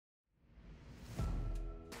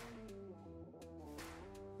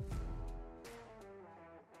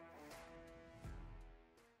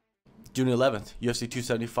June 11th, UFC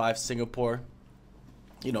 275, Singapore.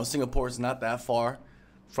 You know, Singapore is not that far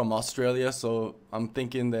from Australia, so I'm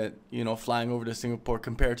thinking that, you know, flying over to Singapore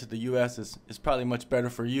compared to the US is probably much better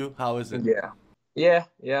for you. How is it? Yeah,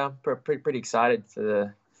 yeah. I'm pretty excited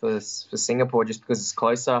for Singapore just because it's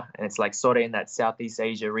closer and it's like sort of in that Southeast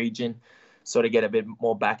Asia region. Sort of get a bit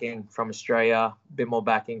more backing from Australia, a bit more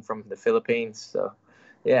backing from the Philippines. So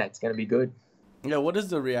yeah, it's gonna be good. Yeah, what is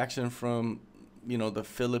the reaction from, you know, the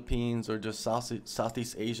Philippines or just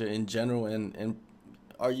Southeast Asia in general? And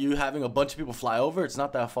are you having a bunch of people fly over? It's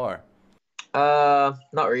not that far.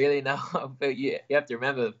 Not really, no. But you have to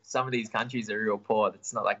remember some of these countries are real poor.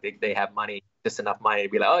 It's not like they have money, just enough money to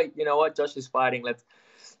be like, oh, you know what, Josh is fighting.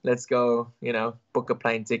 Let's go, you know, book a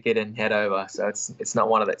plane ticket and head over. So it's not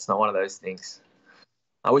one of those things.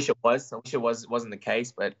 I wish it was. I wish wasn't the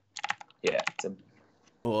case, but yeah,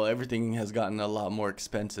 Well, everything has gotten a lot more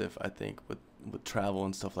expensive, I think, with travel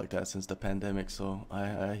and stuff like that since the pandemic. So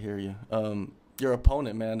I hear you. Your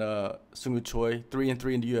opponent, man, Seung Woo Choi,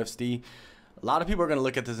 3-3 in the UFC. A lot of people are gonna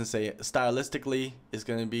look at this and say stylistically is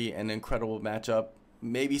gonna be an incredible matchup,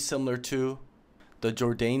 maybe similar to the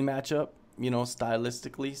Jourdain matchup. You know,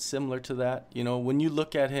 stylistically similar to that. You know, when you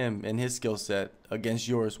look at him and his skill set against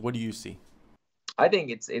yours, what do you see? I think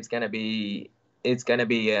it's gonna be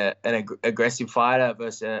an aggressive fighter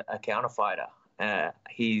versus a counter fighter.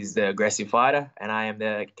 He's the aggressive fighter, and I am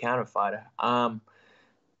the counter fighter.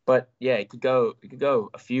 But yeah, it could go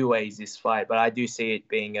a few ways this fight, but I do see it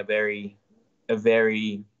being a very a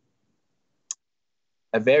very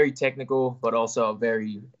technical, but also a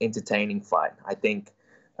very entertaining fight. I think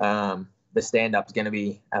the stand up is going to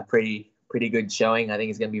be a pretty good showing. I think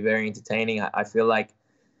it's going to be very entertaining. I feel like,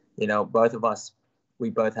 you know, both of us, we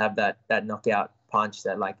both have that knockout punch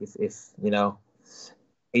that, like, if you know,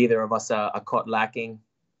 either of us are caught lacking,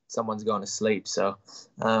 someone's going to sleep. So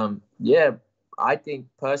yeah, I think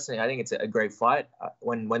personally, I think it's a great fight.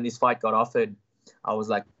 When this fight got offered, I was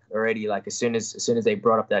like, already, like, as soon as they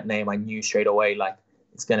brought up that name, I knew straight away, like,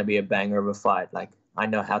 it's going to be a banger of a fight. Like, I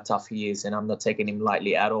know how tough he is, and I'm not taking him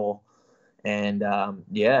lightly at all. And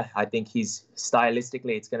yeah, I think he's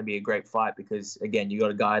stylistically, it's going to be a great fight because, again, you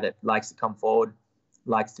got a guy that likes to come forward,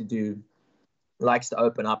 likes to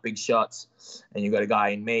open up big shots, and you got a guy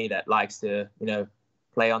in me that likes to, you know,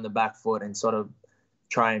 play on the back foot and sort of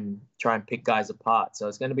try and pick guys apart. So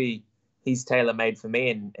it's going to be, he's tailor made for me,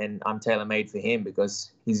 and I'm tailor made for him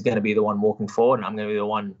because he's going to be the one walking forward, and I'm going to be the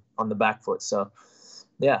one on the back foot. So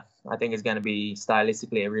yeah, I think it's going to be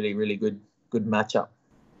stylistically a really, really good matchup.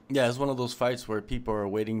 Yeah, it's one of those fights where people are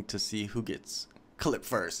waiting to see who gets clipped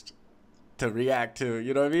first to react to.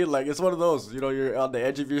 You know what I mean? Like, it's one of those, you know, you're on the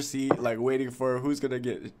edge of your seat, like, waiting for who's going to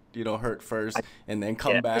get, you know, hurt first and then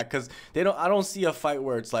come Yeah. back. Because I don't see a fight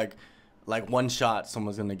where it's like one shot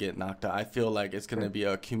someone's going to get knocked out. I feel like it's going to be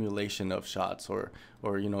an accumulation of shots or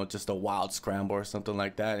you know, just a wild scramble or something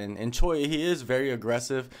like that. And Choi, he is very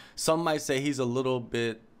aggressive. Some might say he's a little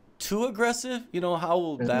bit too aggressive. You know, how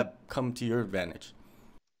will that come to your advantage?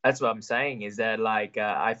 That's what I'm saying, is that, like,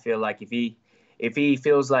 I feel like if he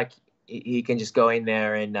feels like he can just go in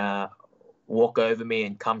there and walk over me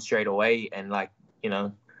and come straight away and, like, you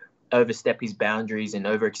know, overstep his boundaries and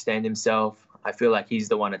overextend himself, I feel like he's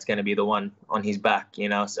the one that's going to be the one on his back, you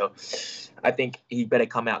know. So I think he better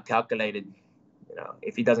come out calculated. You know,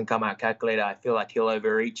 if he doesn't come out calculated, I feel like he'll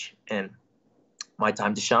overreach and my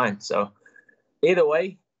time to shine. So either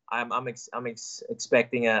way, I'm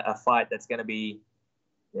expecting a fight that's going to be,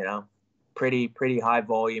 you know, pretty high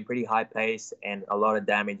volume, pretty high pace, and a lot of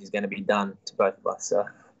damage is going to be done to both of us. So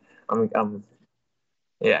I'm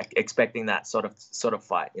yeah, expecting that sort of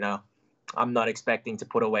fight. You know, I'm not expecting to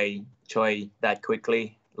put away Choi that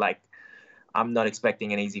quickly. Like, I'm not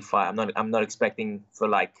expecting an easy fight. I'm not expecting for,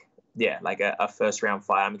 like, yeah, like a first round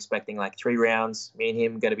fight. I'm expecting like 3 rounds. Me and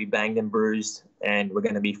him going to be banged and bruised, and we're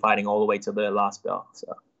going to be fighting all the way to the last bell.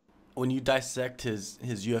 So When you dissect his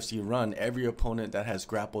UFC run, every opponent that has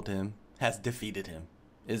grappled him has defeated him.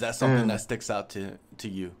 Is that something that sticks out to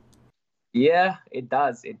you? yeah, it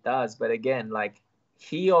does. It does. But again, like,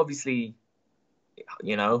 he obviously,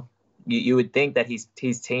 you know, you would think that his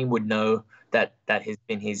team would know that has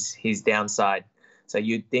been his downside. So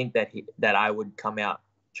you'd think that I would come out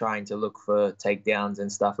trying to look for takedowns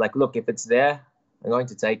and stuff. Like, look, if it's there, I'm going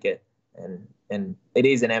to take it. And it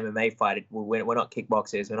is an MMA fight. We're not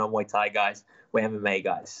kickboxers. We're not Muay Thai guys. We're MMA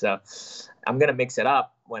guys. So I'm gonna mix it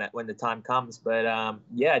up when the time comes. But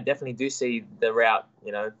yeah, I definitely do see the route.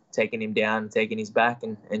 You know, taking him down, taking his back,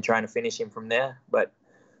 and trying to finish him from there. But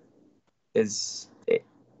there's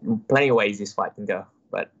plenty of ways this fight can go.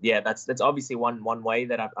 But yeah, that's obviously one way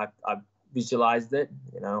that I've visualized it,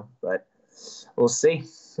 but we'll see.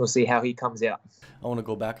 We'll see how he comes out. I want to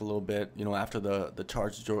go back a little bit. After the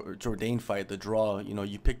Charles Jourdain fight, the draw.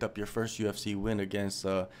 You picked up your first UFC win against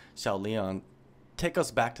Xiao Lian. Take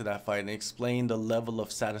us back to that fight and explain the level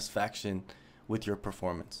of satisfaction with your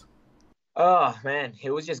performance. Oh man,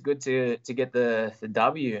 it was just good to get the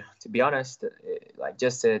W. To be honest, like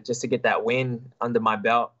just to get that win under my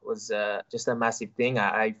belt was just a massive thing.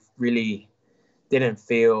 I really didn't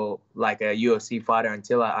feel like a UFC fighter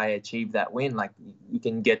until I achieved that win. Like you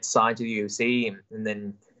can get signed to the UFC and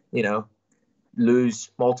then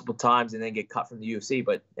lose multiple times and then get cut from the UFC,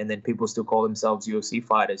 and then people still call themselves UFC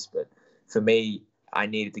fighters. But for me, I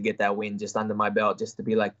needed to get that win just under my belt just to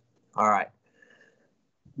be like, all right,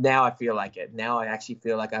 now I feel like it. Now I actually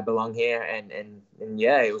feel like I belong here, and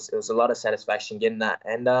yeah, it was a lot of satisfaction getting that,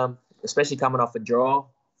 and especially coming off a draw,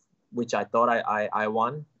 which I thought I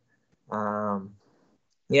won.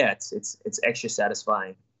 Yeah, it's extra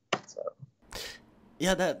satisfying. So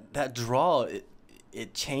yeah, that draw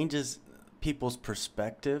it changes people's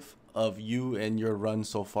perspective of you and your run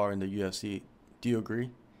so far in the UFC. Do you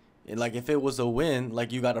agree? Like if it was a win,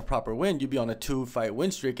 like you got a proper win, you'd be on a 2-fight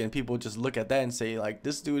win streak, and people just look at that and say like,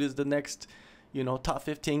 this dude is the next, top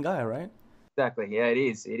 15 guy, right? Exactly. Yeah, it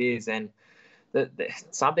is, and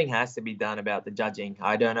something has to be done about the judging.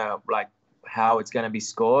 I don't know like how it's going to be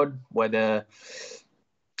scored. Whether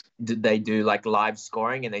they do like live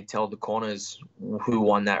scoring and they tell the corners who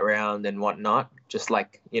won that round and whatnot, just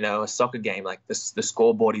like a soccer game, like the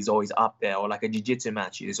scoreboard is always up there, or like a jiu-jitsu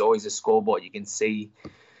match, there's always a scoreboard you can see.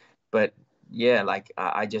 But yeah, like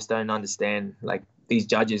I just don't understand. Like these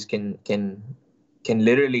judges can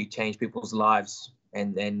literally change people's lives,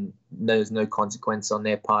 and there's no consequence on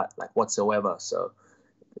their part, like whatsoever. So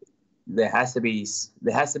there has to be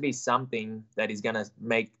something that is gonna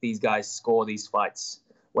make these guys score these fights.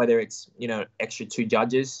 Whether it's extra 2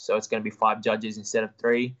 judges, so it's gonna be 5 judges instead of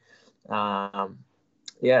 3.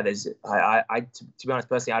 Yeah, there's to be honest,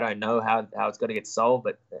 personally, I don't know how it's gonna get solved,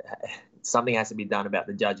 but something has to be done about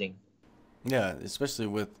the judging. Yeah, especially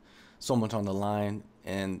with so much on the line,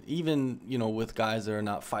 and even with guys that are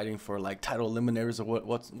not fighting for like title eliminators or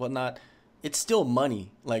whatnot, it's still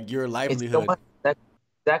money, like your livelihood.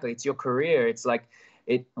 Exactly, it's your career. It's like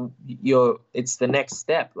it's the next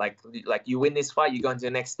step. Like you win this fight, you go into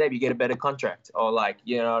the next step, you get a better contract, or like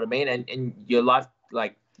you know what I mean. And your life,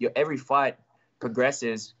 like your every fight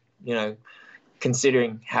progresses.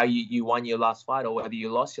 Considering how you won your last fight or whether you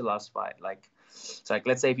lost your last fight. Like, it's like,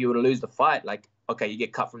 let's say if you were to lose the fight, like, okay, you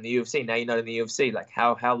get cut from the UFC. Now you're not in the UFC. Like,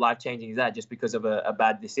 how life-changing is that just because of a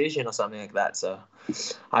bad decision or something like that? So,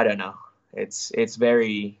 I don't know. It's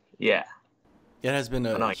very, yeah. It has been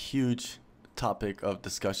a huge topic of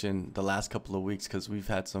discussion the last couple of weeks because we've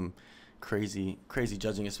had some crazy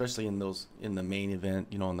judging, especially in the main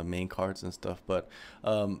event, on the main cards and stuff. But,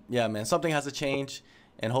 yeah, man, something has to change,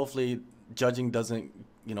 and hopefully judging doesn't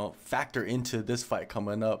factor into this fight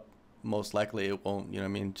coming up. Most likely it won't.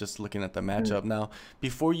 Just looking at the matchup now,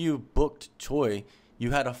 before you booked Choi,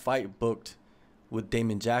 you had a fight booked with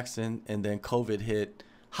Damon Jackson, and then COVID hit.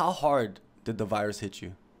 How hard did the virus hit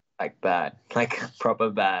you? Like bad, like proper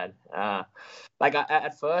bad. Like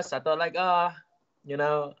at first I thought like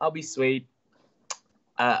I'll be sweet.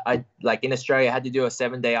 I like in Australia I had to do a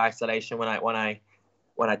 7-day isolation when I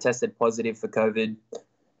tested positive for COVID.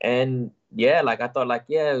 And yeah, like I thought like,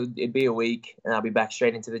 yeah, it'd be a week and I'll be back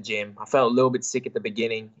straight into the gym. I felt a little bit sick at the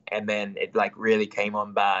beginning, and then it like really came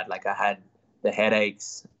on bad. Like I had the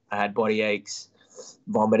headaches, I had body aches,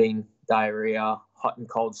 vomiting, diarrhea, hot and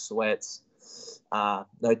cold sweats, no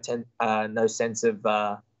sense of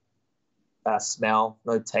smell,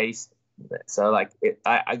 no taste. So like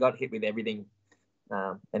I got hit with everything,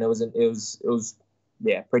 and it was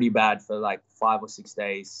yeah, pretty bad for like 5 or 6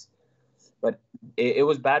 days. But it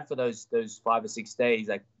was bad for those 5 or 6 days,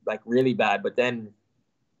 like really bad. But then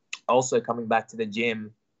also coming back to the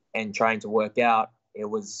gym and trying to work out,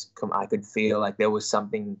 I could feel like there was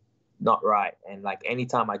something not right. And like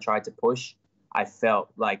anytime I tried to push, I felt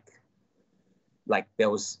like there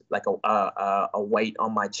was like a weight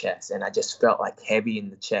on my chest, and I just felt like heavy in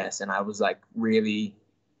the chest, and I was like really,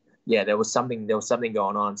 yeah, there was something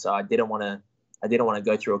going on. So I didn't want to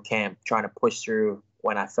go through a camp trying to push through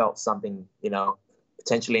when I felt something,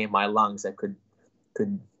 potentially in my lungs that could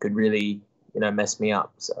really, mess me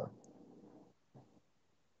up. So.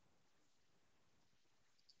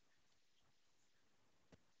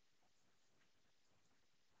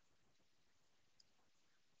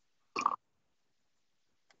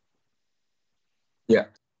 Yeah.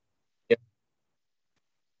 Yeah.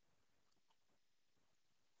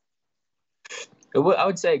 I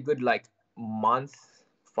would say a good like month,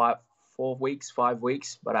 4 weeks, 5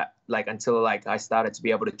 weeks, but I like until like I started to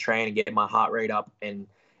be able to train and get my heart rate up and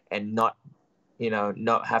not,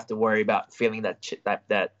 not have to worry about feeling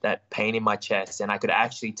that pain in my chest, and I could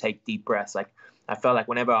actually take deep breaths. Like I felt like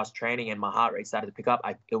whenever I was training and my heart rate started to pick up,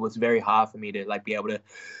 it was very hard for me to like be able to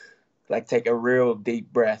like take a real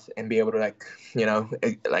deep breath and be able to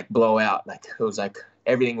like blow out. Like it was like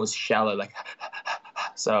everything was shallow, like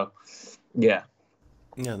so yeah.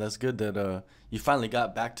 Yeah, that's good that you finally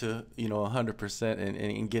got back to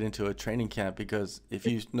 100% and get into a training camp, because if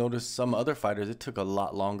you notice some other fighters, it took a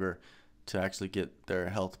lot longer to actually get their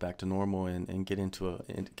health back to normal and get into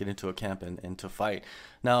a camp and to fight.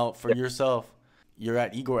 Now, for yourself, you're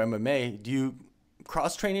at Igor MMA. Do you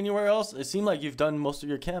cross train anywhere else? It seemed like you've done most of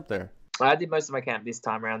your camp there. I did most of my camp this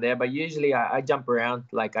time around there, but usually I jump around.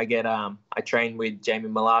 Like I train with Jamie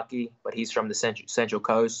Malaki, but he's from the Central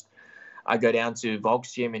Coast. I go down to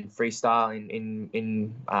Volk's gym in freestyle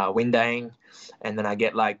in Windang, and then I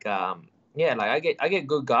get I get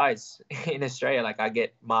good guys in Australia. Like I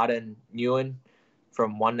get Martin Nguyen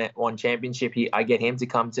from one championship. I get him to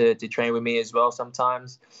come to train with me as well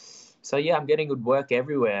sometimes. So yeah, I'm getting good work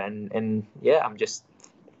everywhere, and yeah,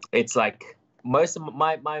 it's like most of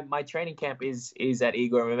my training camp is at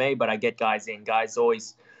Igor MMA, but I get guys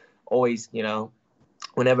always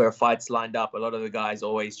whenever a fight's lined up, a lot of the guys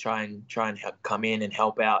always try and come in and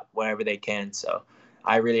help out wherever they can. So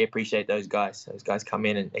I really appreciate those guys. Those guys come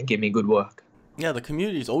in and give me good work. Yeah, the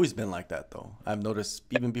community's always been like that, though. I've noticed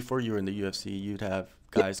even before you were in the UFC, you'd have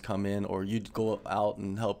guys come in, or you'd go out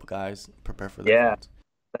and help guys prepare for their fights.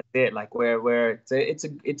 That's it. Like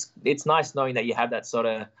it's nice knowing that you have that sort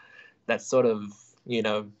of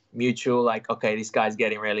mutual, like, okay, this guy's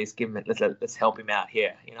getting ready, let's help him out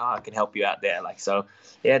here, I can help you out there. Like, so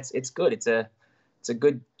yeah, it's good. It's a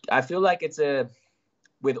good, I feel like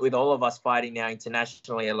with all of us fighting now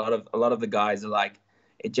internationally, a lot of the guys are like,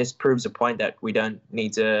 it just proves a point that we don't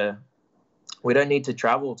need to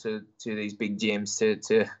travel to these big gyms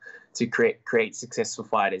to create successful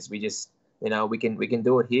fighters. We just, we can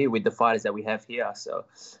do it here with the fighters that we have here. So,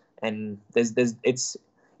 and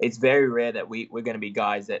it's very rare that we're going to be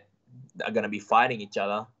guys that are going to be fighting each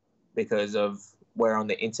other, because of we're on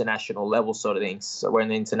the international level sort of things. So we're in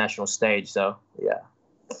the international stage. So yeah,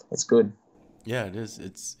 it's good. Yeah, it is.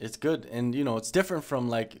 It's good. And, it's different from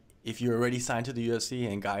like if you're already signed to the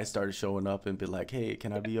UFC and guys started showing up and be like, hey,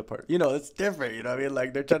 can I be a part? It's different. You know what I mean?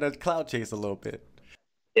 Like they're trying to cloud chase a little bit.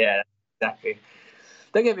 Yeah, exactly.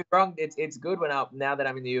 Don't get me wrong. It's good now that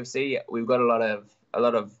I'm in the UFC, we've got a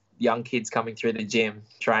lot of young kids coming through the gym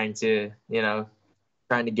trying to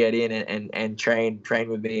get in and train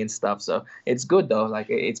with me and stuff. So it's good though. Like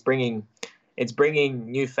it's bringing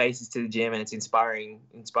new faces to the gym, and it's inspiring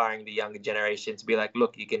the younger generation to be like,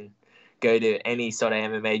 look, you can go to any sort of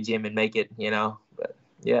MMA gym and make it, but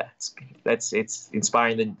yeah, it's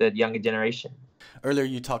inspiring the younger generation. Earlier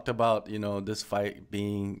you talked about, this fight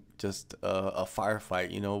being just a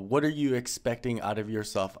firefight. What are you expecting out of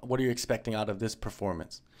yourself? What are you expecting out of this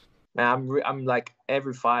performance? I'm like,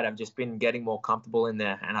 every fight I've just been getting more comfortable in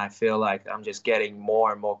there, and I feel like I'm just getting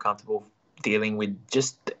more and more comfortable dealing with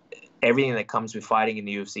just everything that comes with fighting in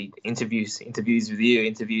the UFC. Interviews with you,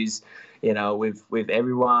 interviews, with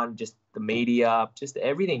everyone, just the media, just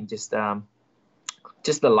everything, just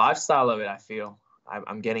the lifestyle of it. I feel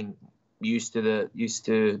I'm getting used to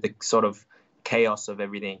the sort of chaos of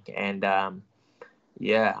everything, and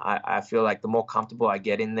yeah, I feel like the more comfortable I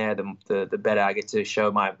get in there, the better I get to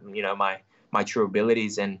show my true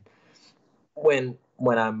abilities. And when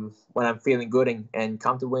I'm feeling good and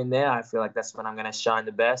comfortable in there, I feel like that's when I'm going to shine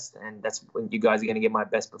the best, and that's when you guys are going to get my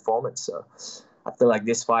best performance. So I feel like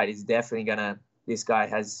this fight is definitely this guy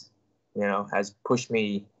has pushed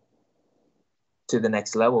me to the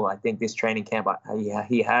next level. I think this training camp,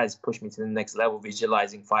 he has pushed me to the next level.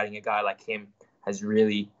 Visualizing fighting a guy like him has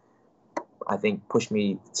really, I think, pushed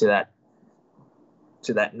me to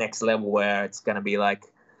that next level where it's going to be like,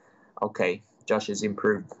 okay, Josh has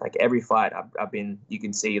improved. Like every fight I've been, you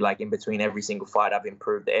can see like in between every single fight, I've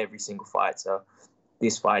improved every single fight. So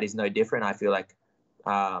this fight is no different. I feel like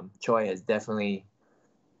Choi has definitely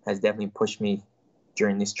pushed me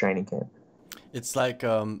during this training camp. It's like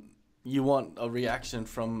you want a reaction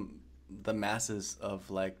from the masses of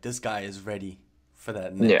like, this guy is ready for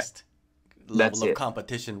that next level of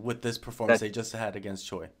competition with this performance they just had against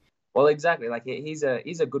Choi. Well, exactly. Like he's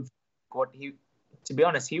a good. To be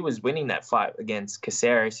honest, he was winning that fight against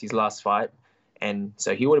Caceres, his last fight, and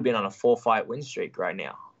so he would have been on a 4-fight win streak right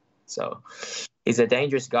now. So he's a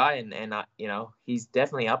dangerous guy, and he's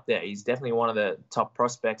definitely up there. He's definitely one of the top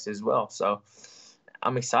prospects as well. So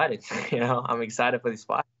I'm excited. You know, I'm excited for this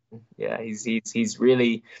fight. Yeah, he's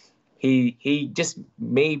really he just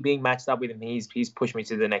me being matched up with him. He's pushed me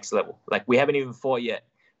to the next level. Like we haven't even fought yet,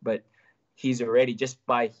 but he's already, just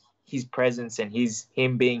by his presence and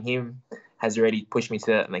him being him, has already pushed me to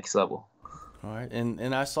that next level. All right,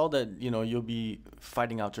 and I saw that you'll be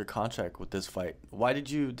fighting out your contract with this fight. Why did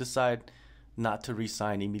you decide not to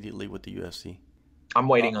re-sign immediately with the UFC? I'm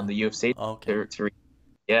waiting on the UFC Okay.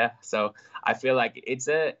 yeah. So I feel like it's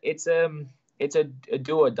a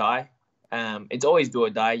do or die. It's always do or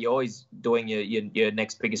die. You're always doing your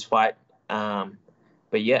next biggest fight.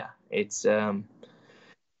 But yeah, it's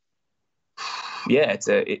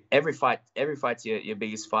every fight's your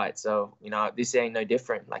biggest fight. So this ain't no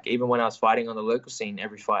different. Like even when I was fighting on the local scene,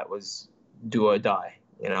 every fight was do or die.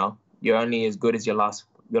 You're only as good as your last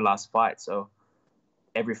fight. So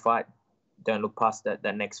every fight, don't look past that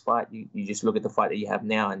next fight. You just look at the fight that you have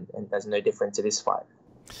now, and there's no difference to this fight.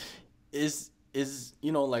 Is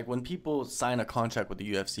like when people sign a contract with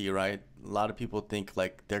the UFC, right? A lot of people think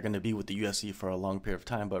like they're gonna be with the UFC for a long period of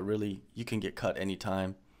time, but really you can get cut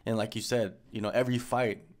anytime. And like you said, every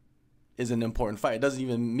fight is an important fight. It doesn't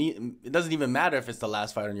even matter if it's the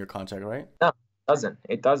last fight on your contract, right? No,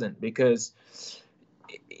 it doesn't, because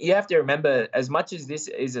you have to remember, as much as this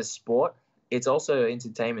is a sport, it's also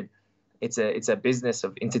entertainment. It's a business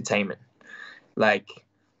of entertainment. Like,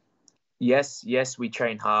 yes, we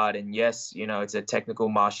train hard, and yes, it's a technical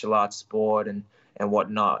martial arts sport and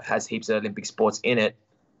whatnot. It has heaps of Olympic sports in it.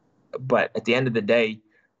 But at the end of the day,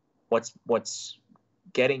 what's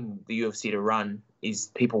getting the UFC to run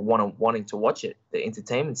is people wanting to watch it, the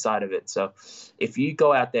entertainment side of it. So if you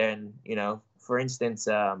go out there and, for instance,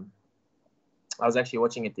 I was actually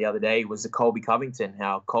watching it the other day, was the Colby Covington,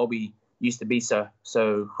 how Colby used to be so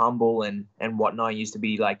humble and whatnot. He used to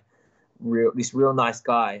be like this real nice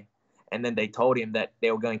guy. And then they told him that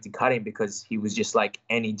they were going to cut him because he was just like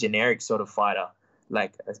any generic sort of fighter,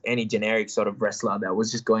 like any generic sort of wrestler that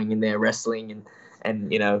was just going in there wrestling and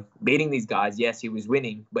beating these guys. Yes, he was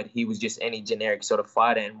winning, but he was just any generic sort of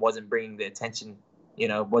fighter and wasn't bringing the attention,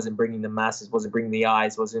 wasn't bringing the masses, wasn't bringing the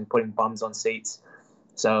eyes, wasn't putting bums on seats.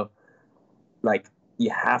 So, like,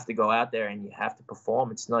 you have to go out there and you have to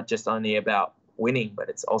perform. It's not just only about winning, but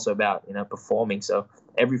it's also about, performing. So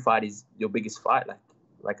every fight is your biggest fight.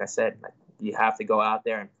 Like I said, like, you have to go out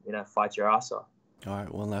there and, fight your ass off. All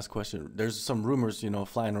right, one last question. There's some rumors,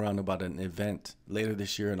 flying around about an event later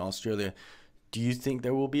this year in Australia. Do you think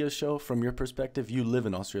there will be a show from your perspective? You live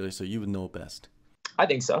in Australia, so you would know best. I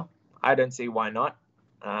think so. I don't see why not.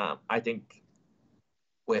 I think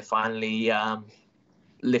we're finally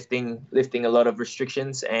lifting a lot of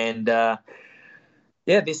restrictions, and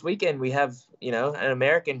this weekend we have an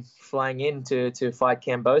American flying in to fight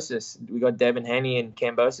Kambosos. We got Devin Haney and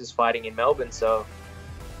Kambosos fighting in Melbourne, so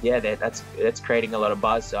that's creating a lot of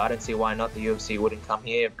buzz. So I don't see why not the UFC wouldn't come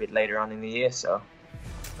here a bit later on in the year. So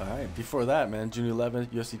all right, before that, man, June 11th,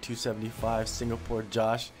 UFC 275, Singapore.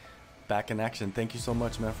 Josh, back in action. Thank you so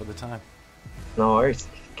much, man, for the time. No worries.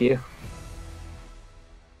 Thank you.